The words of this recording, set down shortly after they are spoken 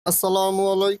আসসালামু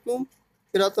আলাইকুম।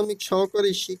 প্রাথমিক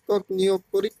সহকারী শিক্ষক নিয়োগ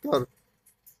পরীক্ষার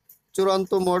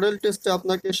চূড়ান্ত মডেল টেস্টে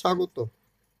আপনাকে স্বাগত।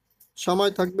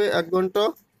 সময় থাকবে 1 ঘন্টা।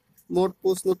 মোট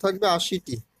প্রশ্ন থাকবে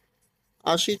 80টি।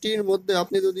 80টির মধ্যে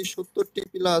আপনি যদি 70টি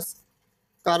প্লাস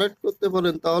কারেক্ট করতে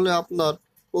পারেন তাহলে আপনার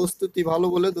প্রস্তুতি ভালো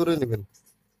বলে ধরে নেবেন।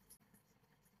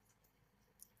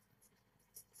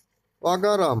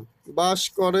 অগারাম বাস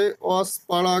করে অস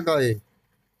পাড়া গায়ে।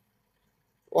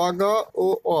 অগা ও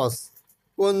অস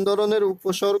কোন ধরনের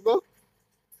উপসর্গ?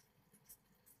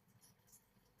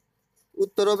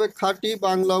 উত্তর হবে খাঁটি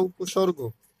বাংলা উপসর্গ।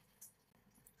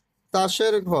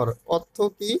 তাসের ঘর অর্থ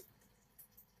কি?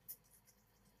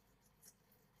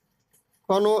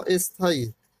 ক্ষণস্থায়ী।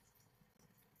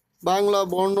 বাংলা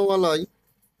বর্ণমালায়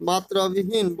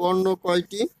মাত্রাবিহীন বর্ণ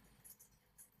কয়টি?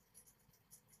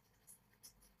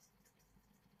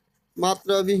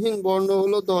 মাত্রাবিহীন বর্ণ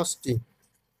হলো 10টি।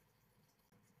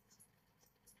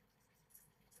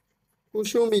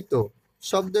 কুসুমিত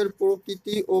শব্দের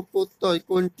প্রকৃতি ও প্রত্যয়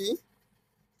কোনটি?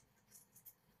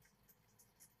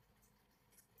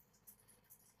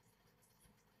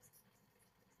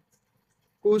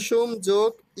 কুসুম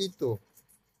যোগ ইত।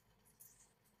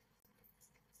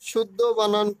 শুদ্ধ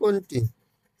বানান কোনটি?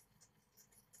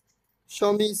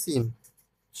 সমীচীন।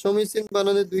 সমীচীন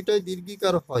বানানে দুইটাই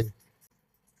দীর্ঘিকার হয়।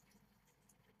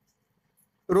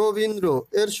 রবীন্দ্র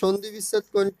এর সন্ধি বিচ্ছেদ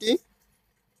কোনটি?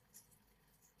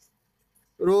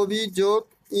 রবি যোগ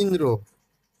ইন্দ্র।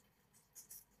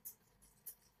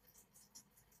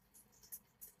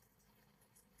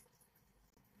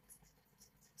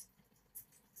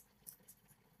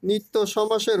 নিত্য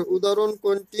সমাসের উদাহরণ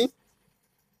কোনটি?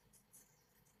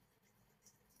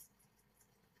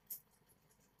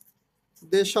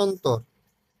 দেশান্তর।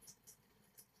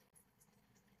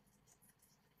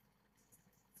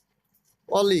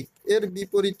 অলিক এর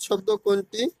বিপরীত শব্দ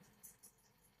কোনটি?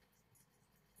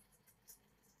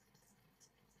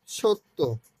 সত্য।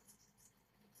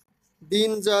 দিন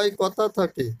যায় কথা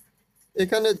থাকে,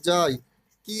 এখানে যায়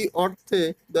কি অর্থে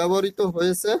ব্যবহৃত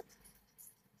হয়েছে?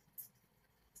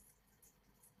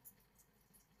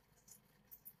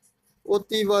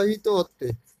 অতিবাহিত অর্থে।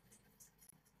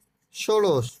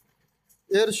 ষোড়শ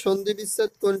এর সন্ধি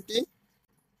বিচ্ছেদ কোনটি?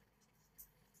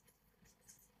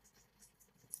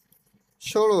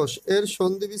 ষোড়শ এর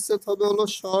সন্ধি বিচ্ছেদ হবে হলো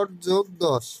ষট যোগ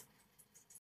 10।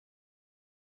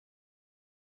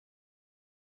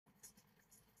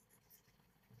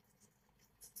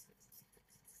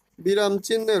 বিরাম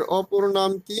চিহ্নের অপর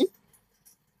নাম কি?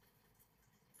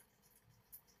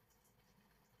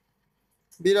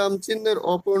 বিরাম চিহ্নের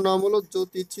অপর নাম হলো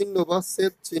জ্যোতি চিহ্ন বা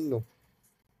ছেদ চিহ্ন।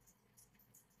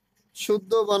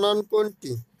 শুদ্ধ বানান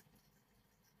কোনটি?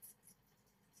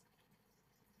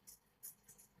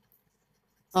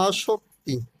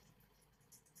 আসক্তি।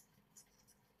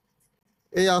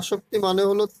 এই আসক্তি মানে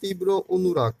হলো তীব্র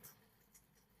অনুরাগ।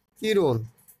 কিরণ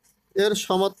এর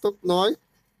সমার্থক নয়।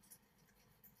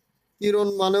 কিরণ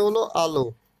মানে হলো আলো।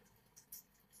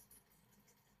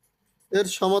 এর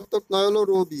সমার্থক নয় হলো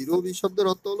রবি। রবি শব্দের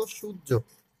অর্থ হলো সূর্য।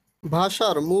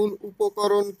 ভাষার মূল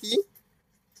উপকরণ কি?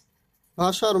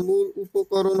 ভাষার মূল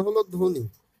উপকরণ হলো ধ্বনি।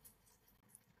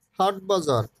 হাট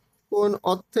বাজার কোন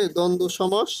অর্থে দ্বন্দ্ব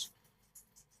সমাস?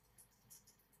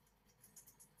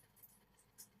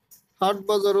 হাট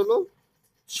বাজার হলো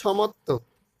সমার্থক।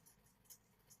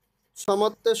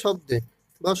 সমার্থে শব্দে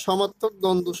বা সমার্থক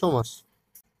দ্বন্দ্ব সমাস।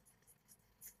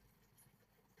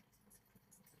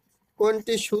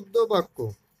 কোনটি শুদ্ধ বাক্য?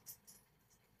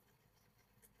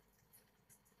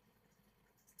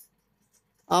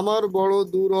 আমার বড়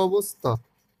দুরবস্থা।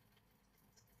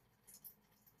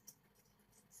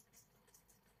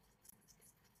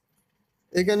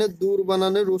 এখানে দূর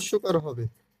বানানে রস্যকার হবে।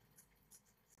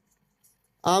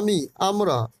 আমি,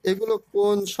 আমরা এগুলো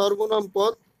কোন সর্বনাম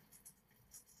পদ?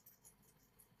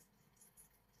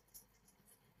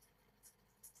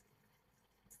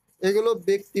 এগুলো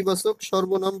ব্যক্তিবাচক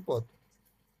সর্বনাম পদ।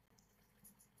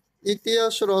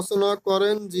 ইতিহাস রচনা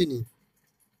করেন যিনি,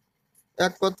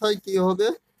 এক কথায় কি হবে?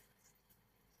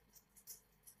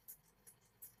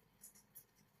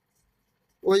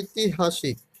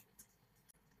 ঐতিহাসিক।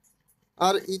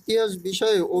 আর ইতিহাস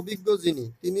বিষয়ে অভিজ্ঞ যিনি,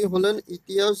 তিনি হলেন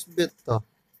ইতিহাসবেত্তা।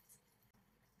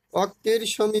 অক্ষের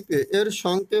সমীপে এর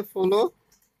সংক্ষেপ হলো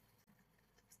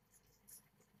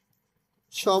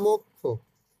সমক্ষ।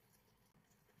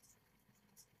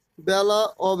 বেলা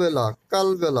অবেলা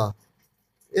কালবেলা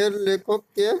এর লেখক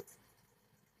কে?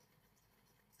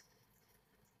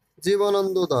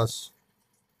 Jibanananda Das.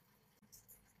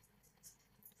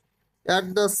 At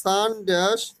the sun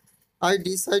dash I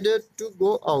decided to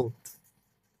go out.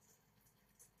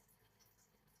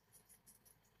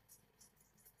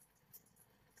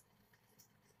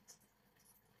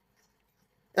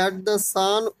 At the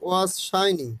sun was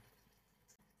shining.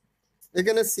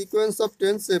 এখানে সিকোয়েন্স অফ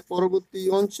টেন্সে পরবর্তী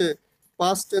অংশে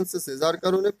পাস্ট টেন্সেসে, যার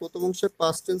কারণে প্রথম অংশে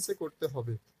পাস্ট টেন্সে করতে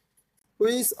হবে।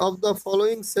 Which of the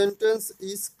following sentence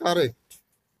is correct?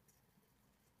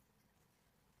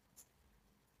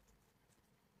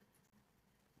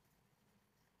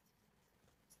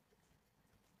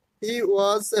 He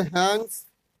was hanged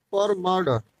for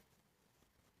murder.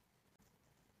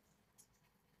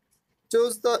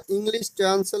 Choose the English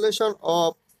translation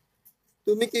of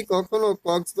তুমি কি কখনো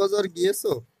কক্সবাজার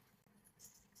গিয়েছো?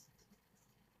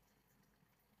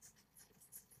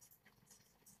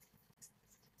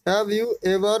 Have you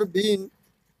ever been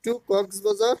to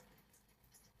Cox's Bazar?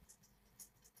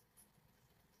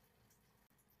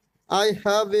 I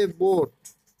have a boat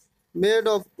made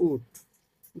of wood.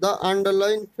 The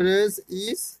underlined phrase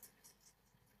is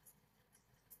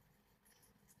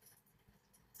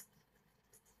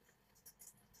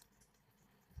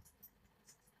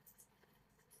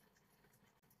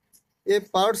a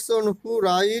person who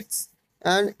writes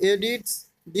and edits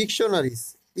dictionaries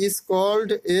is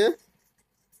called a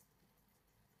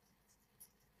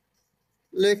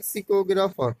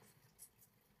lexicographer.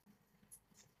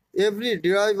 Every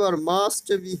driver must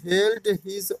be held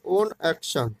his own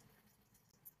action.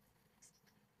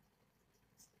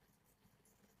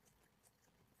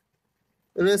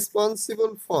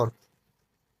 Responsible for.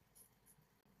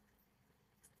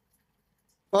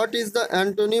 What is the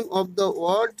antonym of the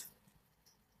word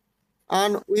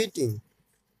unwitting?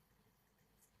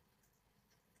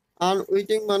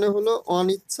 Unwitting মানে হলো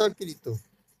অনিচ্ছাকৃত।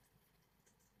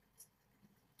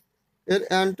 এর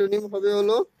antonym হবে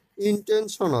হলো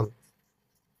intentional,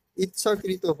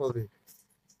 ইচ্ছাকৃত হবে।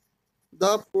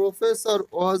 The professor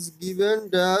was given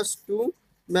dash to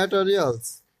materials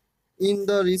in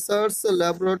the research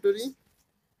laboratory.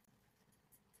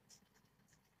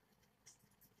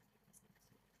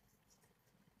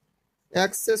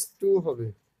 Access to হবে।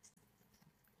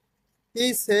 He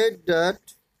said that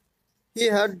he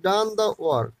had done the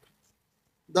work.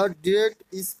 The direct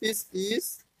speech is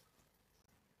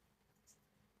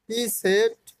he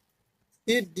said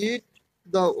he did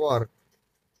the work.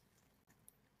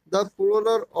 The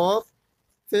plural of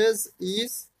phase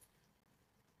is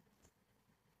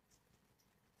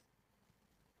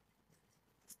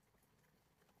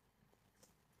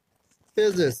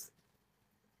phases.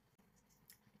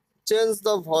 Change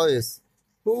the voice.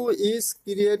 Who is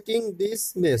creating this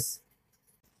mess?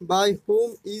 By whom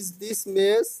is this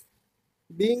mess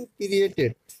being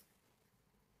created?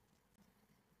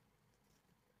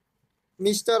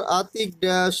 Mr. Atik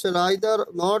dash rather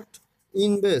not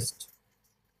invest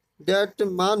that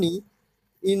money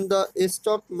in the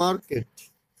stock market.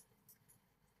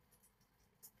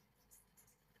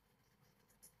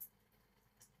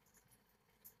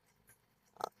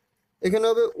 এখানে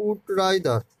হবে would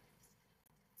রাইদার।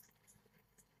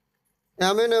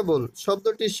 Amenable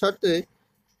শব্দটির সাথে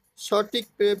সঠিক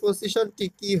প্রেপোজিশনটি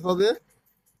কি হবে?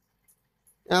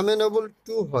 Amenable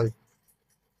two হয়।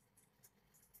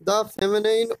 The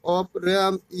feminine of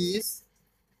RAM is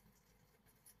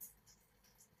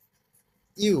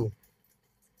you,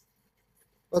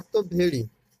 অর্থ very.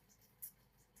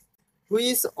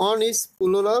 Which on is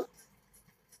plural?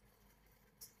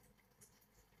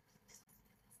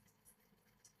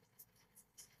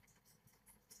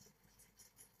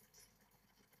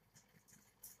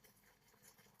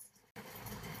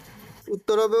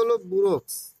 উত্তর হবে হলো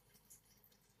বুরক্স।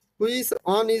 Which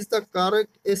on is the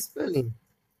correct spelling?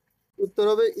 উত্তর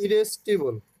হবে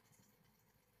ইরেস্টিবল।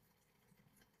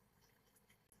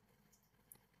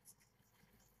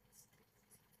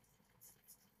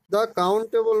 The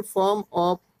countable form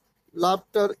of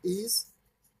laughter is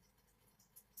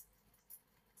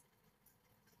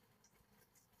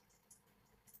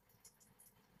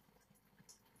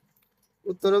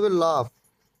উত্তর হবে লাভ।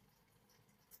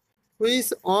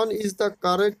 Which on is the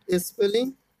correct spelling?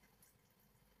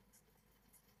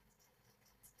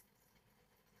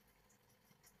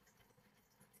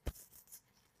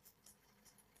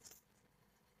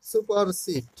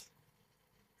 Supersede।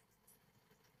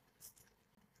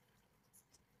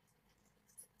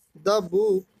 The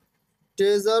book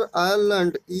Treasure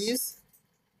Island is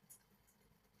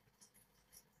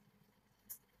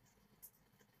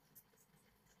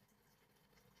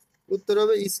উত্তর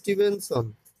হবে স্টিভেনসন।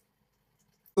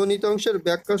 গণিত অংশের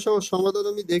ব্যাখ্যা সহ সমাধান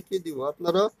আমি দেখিয়ে দিব,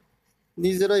 আপনারা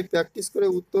নিজেরাই প্র্যাকটিস করে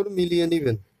উত্তর মিলিয়ে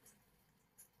নেবেন।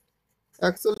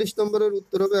 41 নম্বরের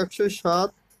উত্তর হবে 107,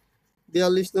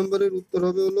 42 নম্বরের উত্তর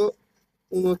হবে হলো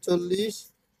 39,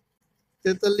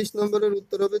 43 নম্বরের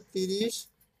উত্তর হবে 30,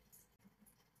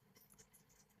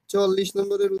 44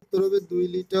 নম্বরের উত্তর হবে 2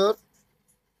 লিটার,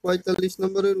 45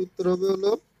 নম্বরের উত্তর হবে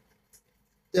হলো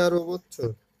 13 বছর।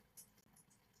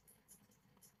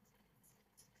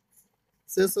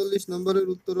 46 নম্বরের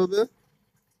উত্তর হবে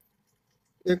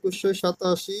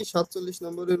 2187। 47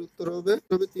 নম্বরের উত্তর হবে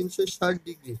 360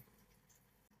 ডিগ্রি।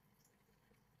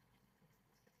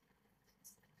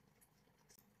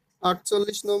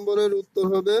 48 নম্বরের উত্তর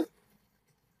হবে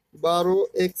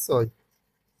 12x6।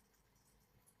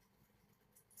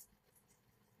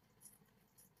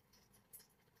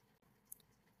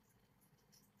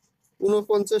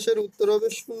 49-এর উত্তর হবে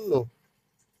 0।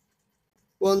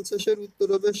 50-এর উত্তর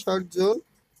হবে 60 জন।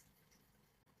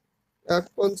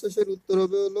 51-এর উত্তর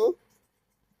হবে হলো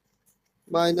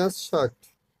 -60।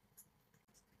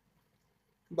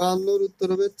 52-এর উত্তর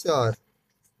হবে 4।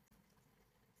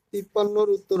 53-এর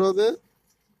উত্তর হবে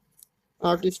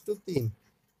 8:3।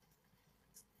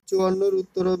 54-এর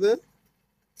উত্তর হবে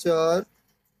 4।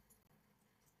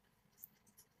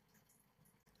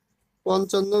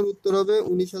 55-এর উত্তর হবে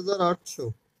 19,800।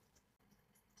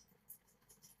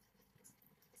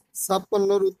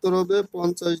 56-এর উত্তর হবে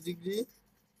 50 ডিগ্রি।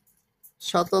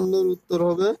 57-এর উত্তর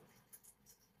হবে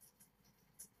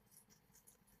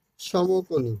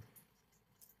সমকোণী।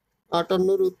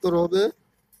 58-এর উত্তর হবে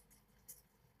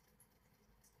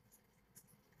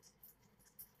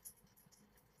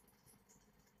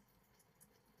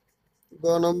গ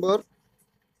নম্বর।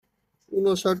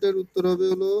 59-এর উত্তর হবে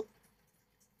হলো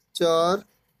 4।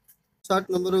 60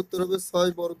 নম্বরের উত্তর হবে 6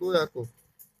 বর্গ একক।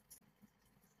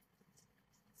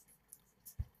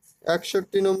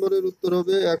 61 নম্বরের উত্তর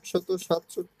হবে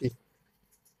 167।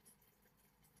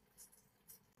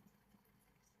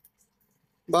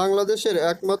 বাংলাদেশের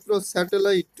একমাত্র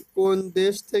স্যাটেলাইট কোন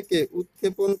দেশ থেকে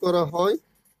উৎক্ষেপণ করা হয়?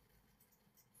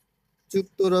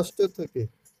 যুক্তরাষ্ট্র থেকে।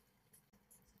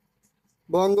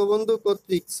 বঙ্গবন্ধু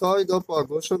কর্তৃক 6 দফা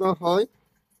ঘোষণা হয়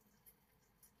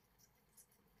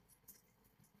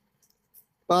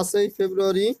 5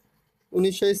 ফেব্রুয়ারি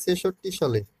 1966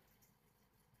 সালে।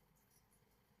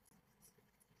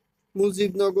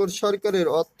 মুজিবনগর সরকারের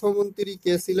অর্থমন্ত্রী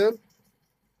কে ছিলেন?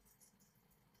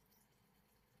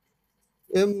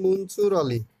 এম মনসুর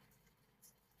আলী।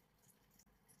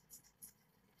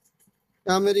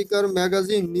 আমেরিকার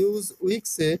magazine news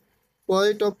উইকসে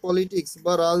poet of politics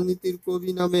বা রাজনীতির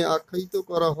কবি নামে আখ্যায়িত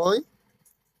করা হয়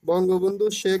বঙ্গবন্ধু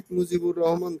শেখ মুজিবুর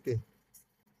রহমানকে।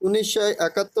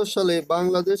 1971 সালে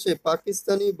বাংলাদেশে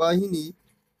পাকিস্তানি বাহিনী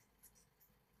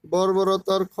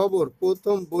বর্বরতার খবর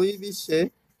প্রথম বহির্বিশ্বে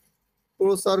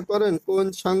প্রচার করেন কোন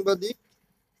সাংবাদিক?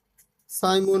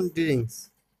 সাইমন ডিরিংস।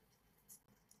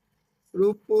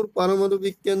 রূপপুর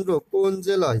পারমাণবিক কেন্দ্র কোন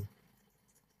জেলায়?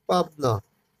 পাবনা।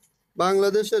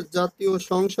 বাংলাদেশের জাতীয়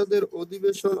সংসদের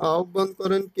অধিবেশন আহ্বান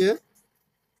করেন কে?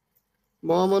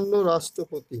 মহামান্য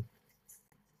রাষ্ট্রপতি।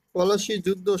 পলাশী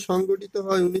যুদ্ধ সংঘটিত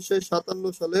হয়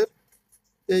 1957 সালের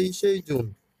 23 জুন।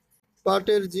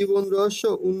 পাটের জীবন রহস্য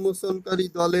উন্মোচনকারী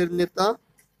দলের নেতা?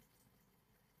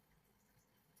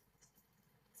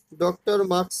 ডক্টর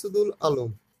মাকসুদুল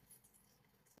আলম।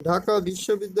 ঢাকা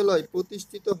বিশ্ববিদ্যালয়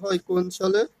প্রতিষ্ঠিত হয় কোন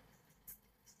সালে?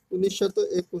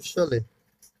 1921 সালে।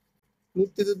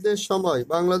 মুক্তিযুদ্ধের সময়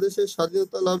বাংলাদেশের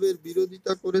স্বাধীনতা লাভের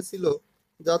বিরোধিতা করেছিল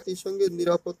জাতিসংঘের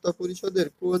নিরাপত্তা পরিষদের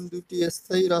কোন দুটি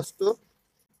স্থায়ী রাষ্ট্র?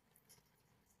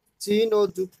 চীন ও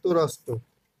যুক্তরাষ্ট্র।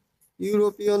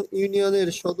 ইউরোপিয়ান ইউনিয়নের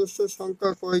সদস্য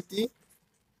সংখ্যা কয়টি?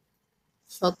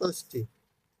 27টি।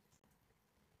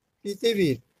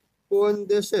 পৃথিবীর কোন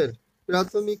দেশের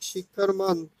প্রাথমিক শিক্ষার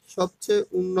মান সবচেয়ে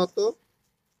উন্নত?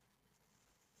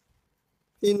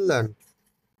 ফিনল্যান্ড।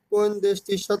 কোন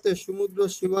দেশটির সাথে সমুদ্র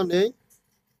সীমা নেই?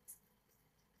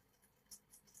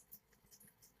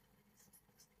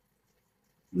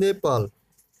 নেপাল।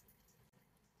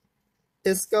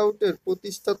 স্কাউটের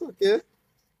প্রতিষ্ঠাতা কে?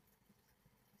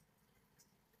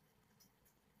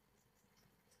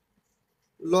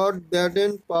 Lord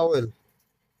Baden Powell.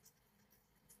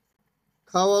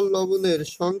 খাওয়ার লবণের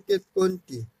সংকেত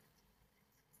কোনটি?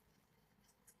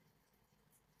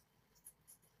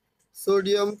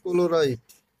 Sodium chloride.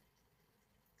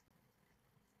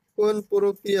 কোন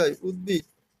প্রক্রিয়ায় উদ্ভিদ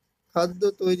খাদ্য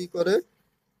তৈরি করে?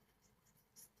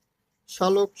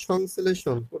 সালোক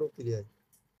সংশ্লেষণ প্রক্রিয়ায়।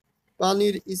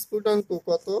 পানির স্ফুটনাঙ্ক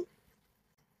কত?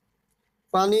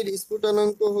 পানির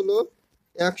স্ফুটনাঙ্ক হলো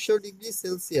 100 ডিগ্রি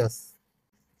সেলসিয়াস।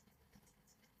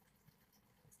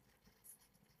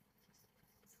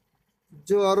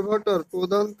 জোয়ার ভাটার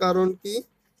প্রধান কারণ কি?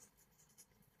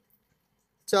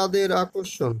 চাঁদের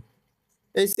আকর্ষণ।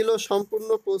 এই ছিল সম্পূর্ণ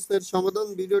প্রশ্নের সমাধান।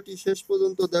 ভিডিওটি শেষ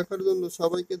পর্যন্ত দেখার জন্য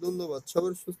সবাইকে ধন্যবাদ।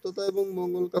 সবার সুস্থতা এবং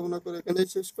মঙ্গল কামনা করে এখানেই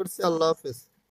শেষ করছি। আল্লাহ হাফেজ।